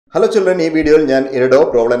Hello children, in this video, I will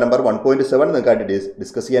Irodov problem number 1.7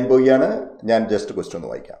 discuss just question.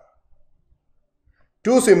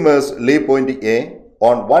 Two swimmers leave point A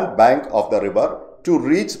on one bank of the river to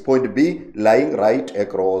reach point B lying right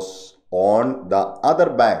across on the other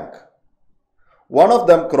bank. One of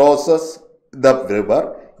them crosses the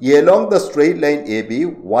river along the straight line AB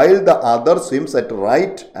while the other swims at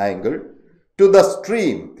right angle to the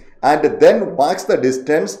stream and then walks the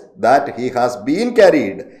distance that he has been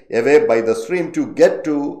carried away by the stream to get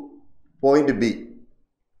to point B.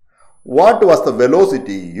 What was the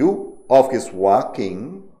velocity U of his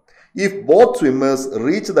walking if both swimmers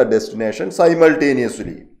reach the destination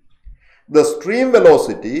simultaneously? The stream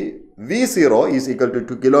velocity V0 is equal to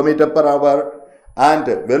 2 km per hour and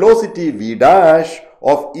velocity V dash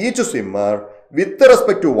of each swimmer with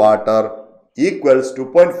respect to water equals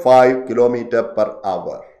 2.5 km per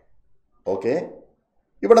hour. Okay?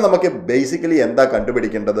 Here we basically data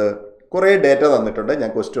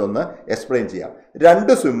question explain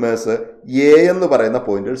two swimmers A എന്ന് പറയുന്ന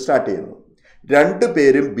പോയിന്റിൽ start ചെയ്യുന്നു.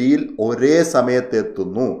 രണ്ടുപേരും ബിയിൽ ഒരേ സമയത്ത്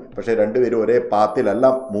എത്തുന്നു. പക്ഷേ രണ്ടുപേരും ഒരേ പാത്തിലല്ല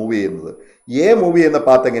മൂവ് ചെയ്യുന്നത്. എ മൂവ് ചെയ്യുന്ന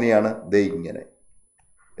പാത്ത് എങ്ങനെയാണ്? ദേ ഇങ്ങനെ.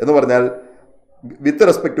 എന്ന് പറഞ്ഞാൽ വിത്ത്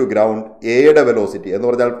റെസ്പെക്ട് ടു ഗ്രൗണ്ട് എയുടെ വെലോസിറ്റി എന്ന്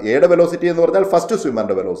പറഞ്ഞാൽ എയുടെ വെലോസിറ്റി എന്ന് പറഞ്ഞാൽ ഫസ്റ്റ്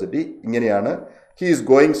സ്വിമ്മറിന്റെ വെലോസിറ്റി ഇങ്ങനെയാണ്. He is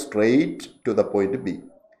going straight to the point B.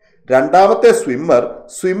 രണ്ടാമത്തെ സ്വിമ്മർ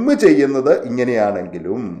സ്വിമ്മ് ചെയ്യുന്നത്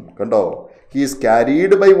ഇങ്ങനെയാണെങ്കിലും കണ്ടോ, he is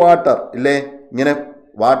carried by water ഇല്ലേ, ഇങ്ങനെ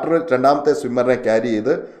വാട്ടർ രണ്ടാമത്തെ സ്വിമ്മറിനെ ക്യാരി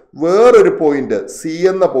ചെയ്ത് വേറൊരു പോയിന്റ് സി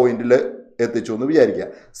എന്ന പോയിന്റിൽ എത്തിച്ചു എന്ന് വിചാരിക്കുക.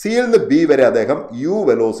 സിയിൽ നിന്ന് ബി വരെ അദ്ദേഹം യു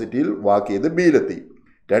വെലോസിറ്റിയിൽ വാക്ക് ചെയ്ത് ബിയിലെത്തി.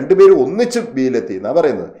 രണ്ടുപേരും ഒന്നിച്ച് ബിയിലെത്തി എന്നാണ്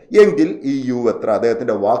പറയുന്നത്. എങ്കിൽ ഈ യു എത്ര,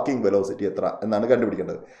 അദ്ദേഹത്തിന്റെ വാക്കിംഗ് വെലോസിറ്റി എത്ര എന്നാണ്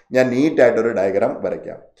കണ്ടുപിടിക്കേണ്ടത്. ഞാൻ നീറ്റായിട്ടൊരു ഡയഗ്രാം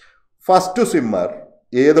വരയ്ക്കാം. ഫസ്റ്റ് സ്വിമ്മർ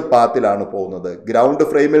ഏത് പാത്തിലാണ് പോകുന്നത്? ഗ്രൗണ്ട്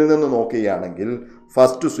ഫ്രെയിമിൽ നിന്ന് നോക്കുകയാണെങ്കിൽ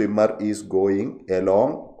first swimmer is going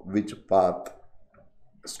along which path?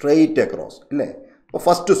 Straight across ഇല്ലേ. അപ്പോൾ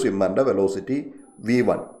ഫസ്റ്റ് സ്വിമ്മറിൻ്റെ വെലോസിറ്റി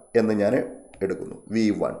V1 എന്ന് ഞാൻ എടുക്കുന്നു.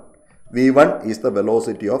 V1 is the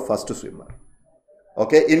velocity of first swimmer.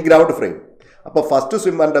 Okay, in ground frame. അപ്പോൾ first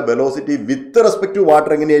സ്വിമ്മറിൻ്റെ velocity with respect to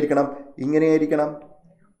water എങ്ങനെയായിരിക്കണം? ഇങ്ങനെയായിരിക്കണം.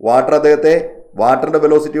 വാട്ടറിൻ്റെ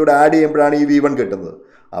വെലോസിറ്റിയോട് ആഡ് ചെയ്യുമ്പോഴാണ് ഈ V1 കിട്ടുന്നത്.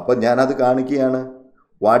 അപ്പോൾ ഞാനത് കാണിക്കുകയാണ്.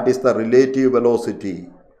 What is the relative velocity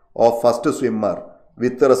of first swimmer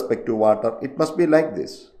with respect to water? It must be like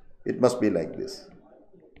this. It must be like this.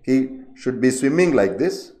 He should be swimming like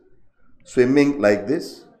this.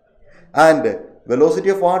 And velocity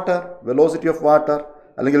of water,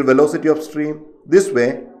 അല്ലെങ്കിൽ velocity of stream, this way.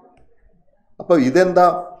 അപ്പോൾ ഇതെന്താ?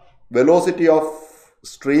 Velocity of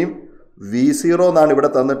stream V0 എന്നാണ്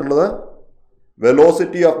ഇവിടെ തന്നിട്ടുള്ളത്.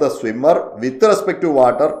 Velocity of the swimmer with respect to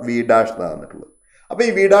water V dash എന്നാണ് തന്നിട്ടുള്ളത്. അപ്പോൾ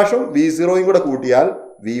ഈ V ഡാഷും V0യും കൂടെ കൂട്ടിയാൽ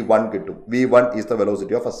V1 കിട്ടും. V1 is the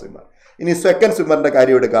velocity of first swimmer. ഇനി സെക്കൻഡ് സ്വിമ്മറിൻ്റെ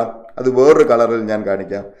കാര്യം എടുക്കാം. അത് വേറൊരു കളറിൽ ഞാൻ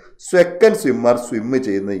കാണിക്കാം. സെക്കൻഡ് സ്വിമ്മർ സ്വിമ്മ്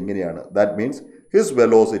ചെയ്യുന്നത് ഇങ്ങനെയാണ്. That means his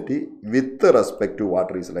velocity with respect to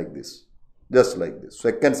water is like this, just like this.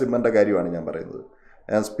 Second സ്വിമ്മറിൻ്റെ കാര്യമാണ് ഞാൻ പറയുന്നത്.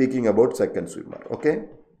 I am speaking about second swimmer. Okay,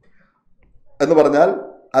 എന്ന് പറഞ്ഞാൽ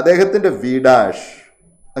അദ്ദേഹത്തിൻ്റെ V ഡാഷ്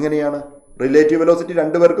അങ്ങനെയാണ്. റിലേറ്റീവ് വെലോസിറ്റി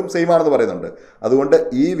രണ്ടുപേർക്കും സെയിം ആണെന്ന് പറയുന്നുണ്ട്. അതുകൊണ്ട്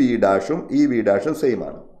ഈ V ഡാഷും സെയിം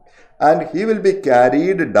ആണ്. And he will be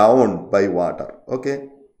carried down by water. Okay,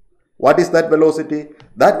 what is that velocity?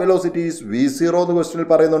 That velocity is V0 എന്ന് ക്വസ്റ്റ്യനിൽ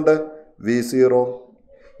പറയുന്നുണ്ട്. V0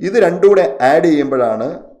 ഇത് രണ്ടും കൂടെ ആഡ് ചെയ്യുമ്പോഴാണ്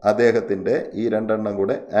അദ്ദേഹത്തിൻ്റെ ഈ രണ്ടെണ്ണം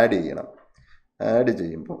കൂടെ ആഡ് ചെയ്യണം. ആഡ്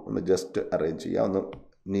ചെയ്യുമ്പോൾ ഒന്ന് ജസ്റ്റ് അറേഞ്ച് ചെയ്യാം, ഒന്ന്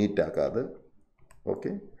നീറ്റാക്കാതെ.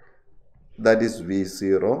 Okay, that is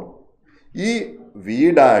V0. ഈ V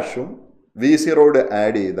ഡാഷും V0യോട്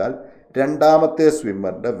ആഡ് ചെയ്താൽ രണ്ടാമത്തെ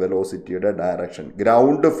സ്വിമ്മറിൻ്റെ വെലോസിറ്റിയുടെ ഡയറക്ഷൻ,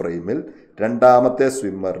 ഗ്രൗണ്ട് ഫ്രെയിമിൽ രണ്ടാമത്തെ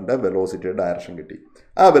സ്വിമ്മറിൻ്റെ വെലോസിറ്റിയുടെ ഡയറക്ഷൻ കിട്ടി.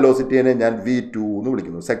 ആ വെലോസിറ്റിയെ ഞാൻ V2 എന്ന്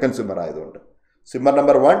വിളിക്കുന്നു, സെക്കൻഡ് സ്വിമ്മർ ആയതുകൊണ്ട്. Swimmer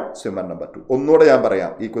number 1, swimmer number 2. ഒന്നുകൂടെ ഞാൻ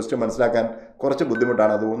പറയാം, ഈ ക്വസ്റ്റ്യൻ മനസ്സിലാക്കാൻ കുറച്ച്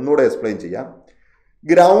ബുദ്ധിമുട്ടാണ്, അത് ഒന്നുകൂടെ എക്സ്പ്ലെയിൻ ചെയ്യാം.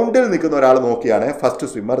 ഗ്രൗണ്ടിൽ നിൽക്കുന്ന ഒരാൾ നോക്കിയാണെങ്കിൽ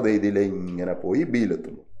ഫസ്റ്റ് സ്വിമ്മർ ഇതിലെ ഇങ്ങനെ പോയി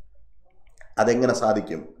ബിയിലെത്തുന്നു. അതെങ്ങനെ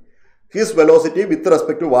സാധിക്കും? His velocity with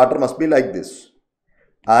respect to water must be like this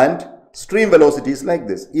and stream velocity is like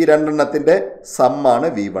this. ഈ രണ്ടെണ്ണത്തിൻ്റെ സമ്മാണ്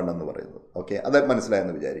V1 എന്ന് പറയുന്നത്. ഓക്കെ, അത്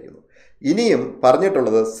മനസ്സിലായെന്ന് വിചാരിക്കുന്നു. ഇനിയും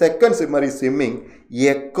പറഞ്ഞിട്ടുള്ളത് second swimmer is swimming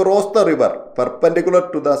across the river perpendicular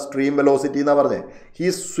to the stream velocity എന്നാണ് പറഞ്ഞത്. He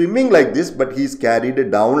is swimming like this but he is carried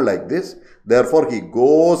down like this. Therefore he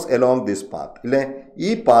goes along this path ഇല്ലേ.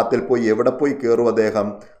 ഈ പാത്തിൽ പോയി എവിടെ പോയി കയറും അദ്ദേഹം?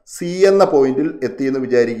 സി എന്ന പോയിന്റിൽ എത്തിയെന്ന്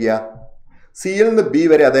വിചാരിക്കുക. സിയിൽ നിന്ന് ബി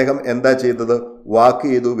വരെ അദ്ദേഹം എന്താ ചെയ്തത്? വാക്ക്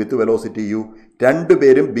ചെയ്തു വിത്ത് വെലോസിറ്റി യു.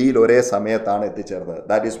 രണ്ടുപേരും ബിയിൽ ഒരേ സമയത്താണ് എത്തിച്ചേർന്നത്.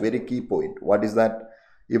 That is very key point. What is that?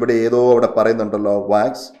 ഇവിടെ ഏതോ അവിടെ പറയുന്നുണ്ടല്ലോ,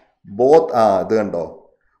 വാക്സ് ബോത്ത്. ഇത് കണ്ടോ,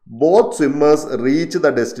 both swimmers reach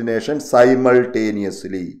the destination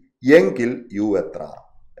simultaneously എങ്കിൽ യു എത്ര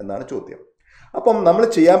എന്നാണ് ചോദ്യം. അപ്പം നമ്മൾ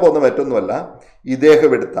ചെയ്യാൻ പോകുന്ന മറ്റൊന്നുമല്ല,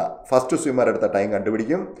 ഇദ്ദേഹം എടുത്ത ഫസ്റ്റ് സ്വിമ്മർ എടുത്ത ടൈം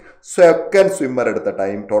കണ്ടുപിടിക്കും, സെക്കൻഡ് സ്വിമ്മർ എടുത്ത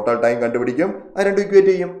ടൈം ടോട്ടൽ ടൈം കണ്ടുപിടിക്കും, അത് രണ്ടും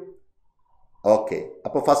ഇക്വേറ്റ് ചെയ്യും. ഓക്കെ,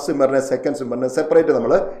 അപ്പോൾ ഫസ്റ്റ് സ്വിമ്മറിനെ സെക്കൻഡ് സ്വിമ്മറിനെ സെപ്പറേറ്റ്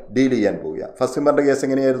നമ്മൾ ഡീൽ ചെയ്യാൻ പോവുക. ഫസ്റ്റ് സ്വിമ്മറിൻ്റെ കേസ്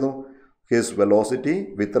എങ്ങനെയായിരുന്നു? His velocity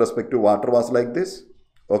with respect to water was like this.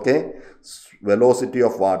 Okay, velocity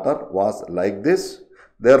of water was like this,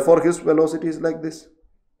 therefore his velocity is like this,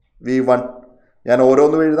 v1. ഞാൻ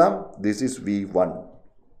ഓരോന്നും എഴുതാം. This is v1,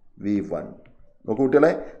 v1. നോക്കൂ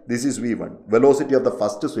കുട്ടികളെ, this is v1, velocity of the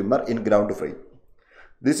first swimmer in ground frame.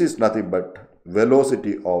 This is nothing but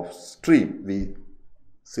velocity of stream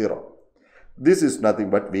v0. This is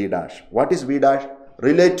nothing but v dash. What is v dash?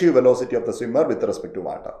 Relative velocity of the swimmer with respect to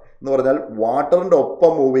water. എന്ന് പറഞ്ഞാൽ വാട്ടറിൻ്റെ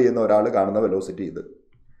ഒപ്പം move ചെയ്യുന്ന ഒരാൾ കാണുന്ന velocity ഇത്.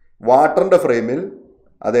 വാട്ടറിൻ്റെ ഫ്രെയിമിൽ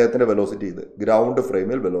അദ്ദേഹത്തിൻ്റെ വെലോസിറ്റി ഇത്, ഗ്രൗണ്ട്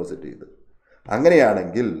ഫ്രെയിമിൽ വെലോസിറ്റി ഇത്.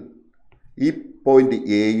 അങ്ങനെയാണെങ്കിൽ ഈ പോയിന്റ്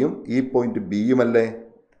എയും ഈ പോയിന്റ് ബിയും അല്ലേ?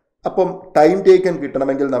 അപ്പം ടൈം ടേക്കൻ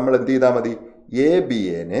കിട്ടണമെങ്കിൽ നമ്മൾ എന്ത് ചെയ്താൽ മതി? എ ബി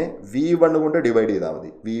എനെ v1 കൊണ്ട് ഡിവൈഡ് ചെയ്താൽ മതി,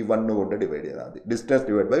 v1 കൊണ്ട് ഡിവൈഡ് ചെയ്താൽ മതി, ഡിസ്റ്റൻസ്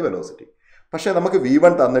ഡിവൈഡ് ബൈ വെലോസിറ്റി. പക്ഷേ നമുക്ക്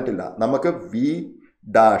v1 തന്നിട്ടില്ല, നമുക്ക് v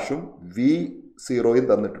ഡാഷും v0യും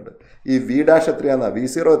തന്നിട്ടുണ്ട്. ഈ v ഡാഷ് എത്രയാണെന്നാ,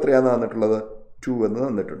 v0 എത്രയാണെന്ന് തന്നിട്ടുള്ളത്? 2 എന്ന്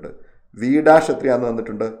തന്നിട്ടുണ്ട്. v ഡാഷ് എത്രയാണെന്ന്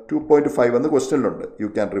തന്നിട്ടുണ്ട്? 2.5 എന്ന് ക്വസ്റ്റ്യനിലുണ്ട്, യു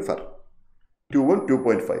ക്യാൻ റിഫർ. 2ഉം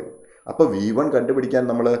 2.5. അപ്പോൾ v1 കണ്ടുപിടിക്കാൻ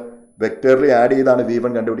നമ്മൾ വെക്ടറിൽ ആഡ് ചെയ്താണ്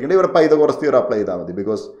v1 കണ്ടുപിടിക്കേണ്ടത്. ഇവിടെ പൈതഗോറസ് തിയറം അപ്ലൈ ചെയ്താൽ മതി,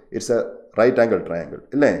 because it's A right angle triangle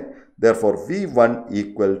അല്ലേ? therefore v1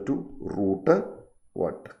 equal to root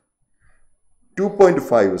what?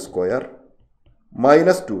 2.5 square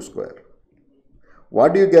minus 2 square.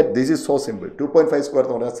 What do you get? This is so simple. 2.5 square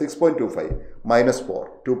എന്ന് പറഞ്ഞാൽ 6.25 മൈനസ് 4,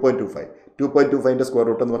 2.25. 2.25ൻ്റെ സ്ക്വയർ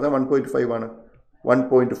റൂട്ട് എന്ന് പറഞ്ഞാൽ 1.5 ആണ്,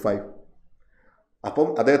 1.5. അപ്പം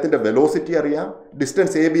അദ്ദേഹത്തിൻ്റെ വെലോസിറ്റി അറിയാം,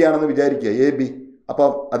 ഡിസ്റ്റൻസ് എ ബി ആണെന്ന് വിചാരിക്കുക, എ ബി.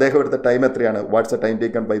 അപ്പം അദ്ദേഹം എടുത്ത ടൈം എത്രയാണ്? What's a time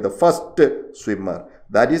taken by the first swimmer?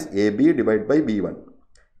 That is A B divide by v1,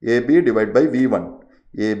 A B divide by v1,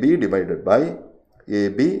 A B divided by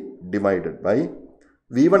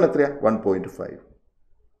v1 എത്രയാണ്? 1.5.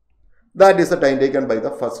 That is A time taken by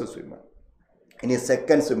the first swimmer. ഇനി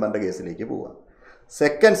second സ്വിമ്മറിൻ്റെ കേസിലേക്ക് പോവാം.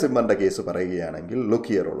 Second സ്വിമ്മറിൻ്റെ case പറയുകയാണെങ്കിൽ, look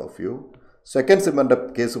here all of U. Second സ്വിമ്മറിൻ്റെ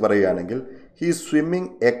case പറയുകയാണെങ്കിൽ, he is swimming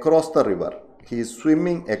across the river. He is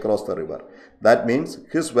swimming across the river. That means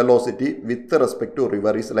his velocity with respect to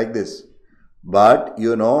river is like this. But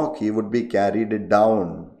you know, he would be carried down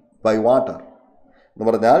by water. എന്ന്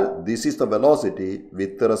പറഞ്ഞാൽ this is the velocity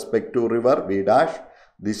with respect to river v dash.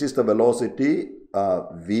 This is the velocity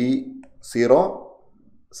v0,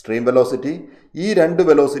 stream velocity. ഈ രണ്ട്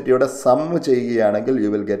വെലോസിറ്റിയുടെ some ചെയ്യുകയാണെങ്കിൽ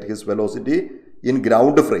you will get his velocity in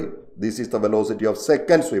ground frame. This is the velocity of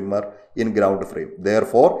second swimmer in ground frame.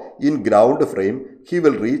 Therefore, in ground frame, he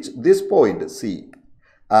will reach this point C.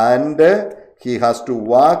 And he has to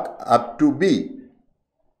walk up to B,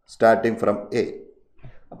 starting from A.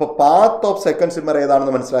 അപ്പോൾ path of second swimmer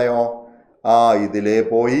ഏതാണെന്ന് മനസ്സിലായോ? ഇതിലേ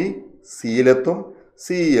പോയി സിയിലെത്തും,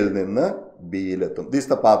 സിയിൽ നിന്ന് ബിയിലെത്തും. This is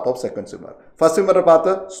the path of second swimmer. First swimmer path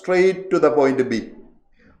straight to the point B.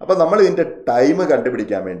 അപ്പോൾ നമ്മൾ ഇതിൻ്റെ ടൈം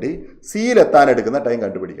കണ്ടുപിടിക്കാൻ വേണ്ടി സിയിലെത്താൻ എടുക്കുന്ന ടൈം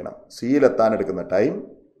കണ്ടുപിടിക്കണം. സിയിലെത്താൻ എടുക്കുന്ന ടൈം,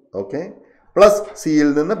 ഓക്കെ, പ്ലസ് സിയിൽ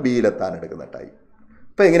നിന്ന് ബിയിലെത്താൻ എടുക്കുന്ന ടൈം.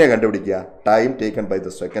 അപ്പോൾ എങ്ങനെയാണ് കണ്ടുപിടിക്കുക? Time taken by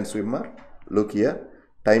the second swimmer, look here,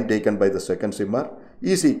 time taken by the second swimmer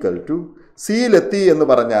is equal to, സിയിലെത്തി എന്ന്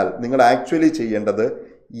പറഞ്ഞാൽ നിങ്ങൾ ആക്ച്വലി ചെയ്യേണ്ടത്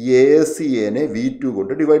എ സി എനെ v2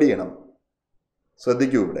 കൊണ്ട് ഡിവൈഡ് ചെയ്യണം.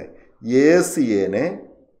 ശ്രദ്ധിക്കൂ, ഇവിടെ എ സി എനെ,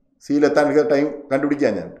 സിയിലെത്താൻ ടൈം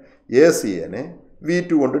കണ്ടുപിടിക്കാൻ ഞാൻ എ സി എനെ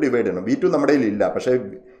v2 കൊണ്ട് ഡിവൈഡ് ചെയ്യണം. v2 നമ്മുടെ കയ്യിലില്ല, പക്ഷേ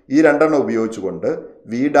ഈ രണ്ടെണ്ണം ഉപയോഗിച്ചുകൊണ്ട്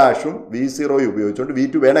v ഡാഷും v0യും ഉപയോഗിച്ചുകൊണ്ട്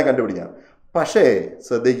v2 വേണേൽ കണ്ടുപിടിക്കാം. പക്ഷേ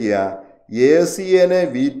ശ്രദ്ധിക്കുക, എ സി എനെ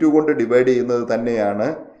v2 കൊണ്ട് ഡിവൈഡ് ചെയ്യുന്നത് തന്നെയാണ്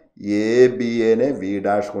എ ബി എനെ v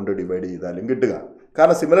ഡാഷ് കൊണ്ട് ഡിവൈഡ് ചെയ്താലും കിട്ടുക.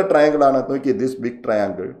 കാരണം സിമിലർ ട്രയാങ്കിൾ ആണ്. നോക്കി, this big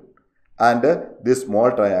triangle and this small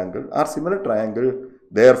triangle are similar triangle.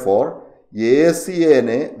 Therefore A C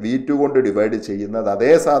എനെ v2 കൊണ്ട് ഡിവൈഡ് ചെയ്യുന്നത്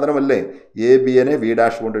അതേ സാധനമല്ലേ എ ബി എനെ v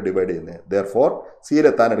ഡാഷ് കൊണ്ട് ഡിവൈഡ് ചെയ്യുന്നത്. ദെയർഫോർ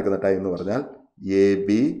സിയിലെത്താൻ എടുക്കുന്ന ടൈം എന്ന് പറഞ്ഞാൽ A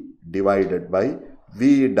B divided by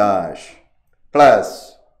v dash plus,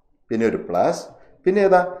 പിന്നെ ഒരു പ്ലസ്, പിന്നെ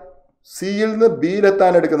ഏതാ സിയിൽ നിന്ന്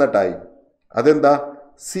ബിയിലെത്താൻ എടുക്കുന്ന ടൈം, അതെന്താ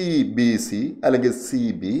സി ബി സി അല്ലെങ്കിൽ സി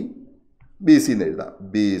ബി, ബി സി എന്ന് എഴുതാം,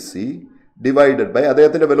 ബി സി ഡിവൈഡഡ് ബൈ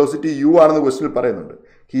അദ്ദേഹത്തിൻ്റെ വെലോസിറ്റി യു ആണെന്ന് ക്വസ്റ്റ്യനിൽ പറയുന്നുണ്ട്.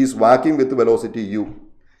 He is walking with velocity U.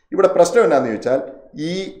 ഇവിടെ പ്രശ്നം എന്നാന്ന് ചോദിച്ചാൽ,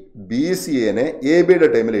 ഈ ബി സി എനെ എ ബിയുടെ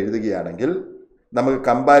ടൈമിൽ എഴുതുകയാണെങ്കിൽ നമുക്ക്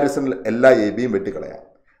കമ്പാരിസണിൽ എല്ലാ എ ബിയും വെട്ടിക്കളയാം.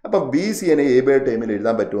 അപ്പം ബി സി എനെ എ ബിയുടെ ടൈമിൽ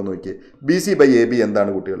എഴുതാൻ പറ്റുമോ എന്ന് നോക്കിയേ. B C by A B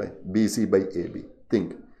എന്താണ് കുട്ടികളെ? B C by A B.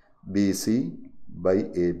 Think, B C by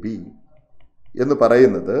A B എന്ന്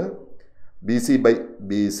പറയുന്നത് B C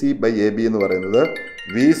by A B എന്ന് പറയുന്നത്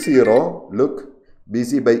V0 look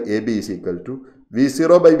BC by AB is equal to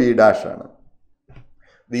V0 by V dash ആണ്.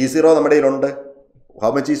 V0 നമ്മുടെ കയ്യിലുണ്ട്.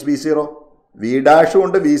 How much is V0? V dash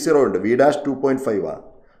ഉണ്ട് V0 ഉണ്ട്. V dash 2.5 ആണ്.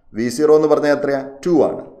 V0 എന്ന് പറഞ്ഞാൽ എത്രയാ? 2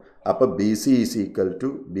 ആണ്. അപ്പോൾ BC is equal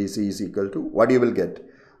to what you will get?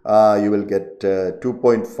 You will get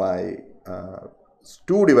 2.5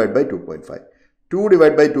 2 divided by 2.5. 2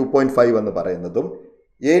 divided by 2.5 എന്ന് പറയുന്നതും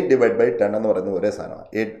 8 divided by 10 എന്ന് പറയുന്നത് ഒരേ സാധനമാണ്.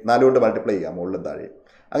 4 കൊണ്ട് മൾട്ടിപ്ലൈ ചെയ്യാം മുകളിലും താഴെ.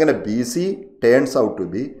 അങ്ങനെ BC turns out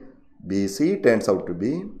to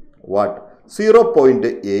be what?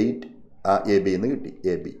 0.8 AB എന്ന് കിട്ടി.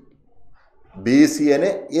 AB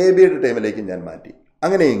BCനെ ABയുടെ ടൈമിലേക്ക് ഞാൻ മാറ്റി.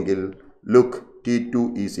 അങ്ങനെയെങ്കിൽ look T2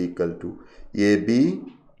 is equal to AB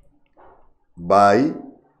by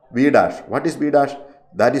V dash. What is V dash?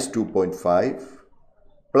 That is 2.5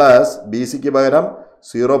 plus BCക്ക് പകരം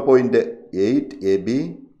 0.8 AB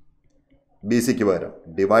BCക്ക് പകരം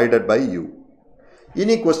divided by U.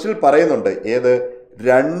 ഇനി ക്വസ്റ്റ്യൻ പറയുന്നുണ്ട് ഏത്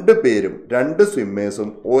രണ്ട് സ്വിമ്മേഴ്സും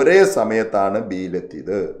ഒരേ സമയത്താണ്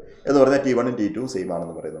ബിയിലെത്തിയത് എന്ന് പറഞ്ഞാൽ T1 ഉം T2 സെയിം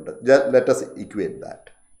ആണെന്ന് പറയുന്നുണ്ട്. Let us equate that.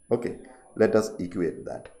 Okay, let us equate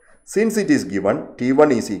that. Since it is given T1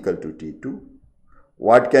 is equal to T2,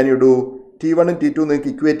 what can you do? T1 ഉം T2 നിങ്ങൾക്ക്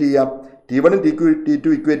ഇക്വേറ്റ് ചെയ്യാം. T1 ഉം T2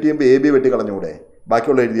 ഇക്വേറ്റ് ചെയ്യുമ്പോൾ AB വെട്ടി കളഞ്ഞൂടെ?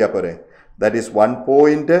 ബാക്കിയുള്ള എഴുതിയാൽ പോരെ. That is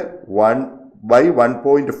 1.1 by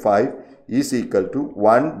 1.5 is equal to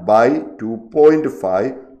 1 by 2.5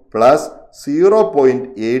 plus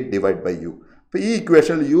 0.8 divided by U. അപ്പോൾ ഈ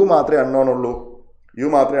ഇക്വേഷനിൽ U മാത്രമേ അൺനോൺ ഉള്ളൂ.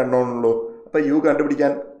 അപ്പോൾ U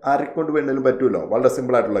കണ്ടുപിടിക്കാൻ ആരെക്കൊണ്ട് വേണമെങ്കിലും പറ്റുമല്ലോ. വളരെ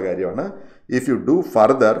സിമ്പിൾ ആയിട്ടുള്ള കാര്യമാണ്. If you do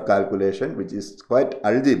further calculation which is quite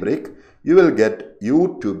algebraic, you will get U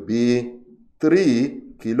to be 3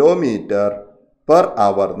 km/h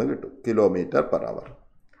എന്ന് കിട്ടും. km/h.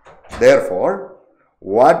 Therefore,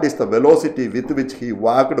 what is the velocity with which he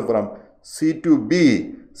walked from C to B?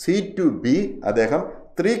 C to B അദ്ദേഹം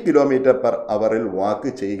 3 km/h വാക്ക്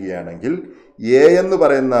ചെയ്യുകയാണെങ്കിൽ A എന്ന്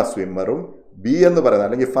പറയുന്ന സ്വിമ്മറും B എന്ന് പറയുന്ന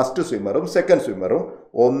അല്ലെങ്കിൽ first സ്വിമ്മറും second സ്വിമ്മറും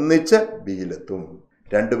ഒന്നിച്ച് ബിയിലെത്തും.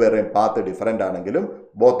 രണ്ടുപേരുടെയും പാത്ത് ഡിഫറൻ്റ് ആണെങ്കിലും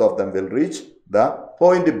both of them will reach the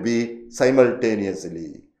point B simultaneously.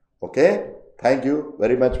 Okay? Thank you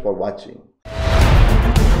very much for watching.